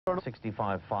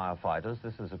65 firefighters,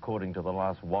 this is according to the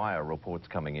last wire reports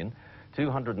coming in,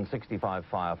 265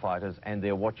 firefighters, and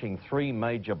they're watching three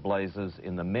major blazes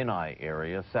in the Menai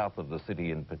area, south of the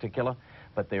city in particular,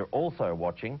 but they're also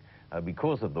watching,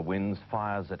 because of the winds,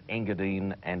 fires at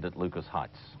Engadine and at Lucas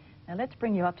Heights. Now let's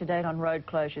bring you up to date on road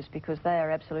closures, because they are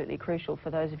absolutely crucial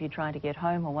for those of you trying to get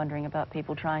home or wondering about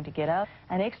people trying to get out.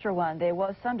 An extra one, there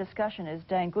was some discussion, as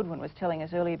Dane Goodwin was telling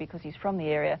us earlier because he's from the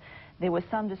area, there was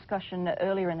some discussion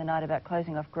earlier in the night about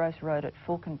closing off Gross Road at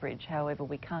Falconbridge. However,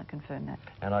 we can't confirm that.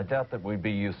 And I doubt that we'd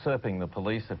be usurping the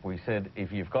police if we said,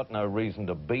 if you've got no reason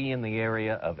to be in the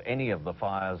area of any of the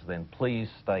fires, then please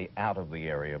stay out of the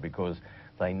area, because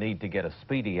they need to get a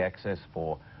speedy access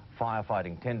for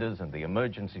firefighting tenders and the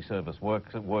emergency service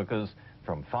workers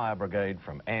from fire brigade,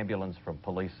 from ambulance, from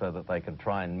police, so that they can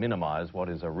try and minimise what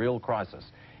is a real crisis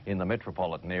in the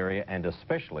metropolitan area, and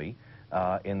especially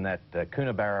in that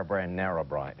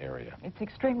Coonabarabran-Narrabri area. It's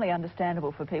extremely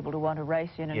understandable for people to want to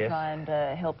race in and yes. try and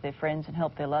help their friends and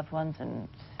help their loved ones and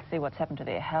see what's happened to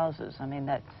their houses. I mean,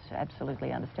 that's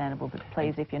absolutely understandable, but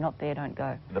please, if you're not there, don't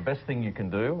go. The best thing you can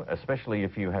do, especially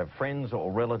if you have friends or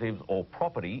relatives or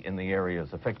property in the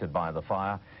areas affected by the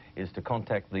fire, is to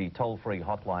contact the toll-free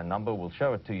hotline number. We'll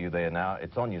show it to you there now.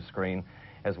 It's on your screen.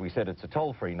 As we said, it's a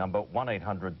toll-free number,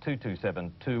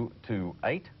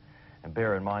 1-800-227-228. And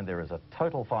bear in mind, there is a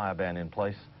total fire ban in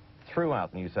place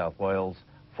throughout New South Wales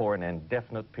for an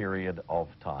indefinite period of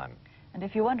time. And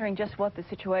if you're wondering just what the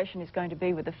situation is going to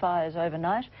be with the fires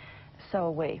overnight, so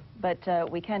are we. But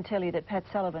we can tell you that Pat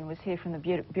Sullivan was here from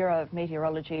the Bureau of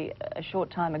Meteorology a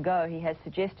short time ago. He has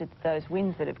suggested that those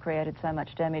winds that have created so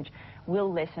much damage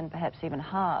will lessen, perhaps even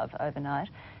halve overnight,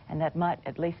 and that might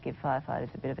at least give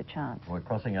firefighters a bit of a chance. We're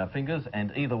crossing our fingers,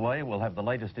 and either way, we'll have the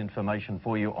latest information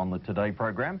for you on the Today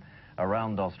program.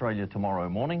 Around Australia tomorrow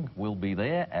morning, we'll be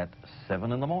there at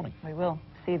 7 in the morning. We will.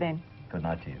 See you then. Good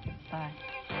night to you. Bye.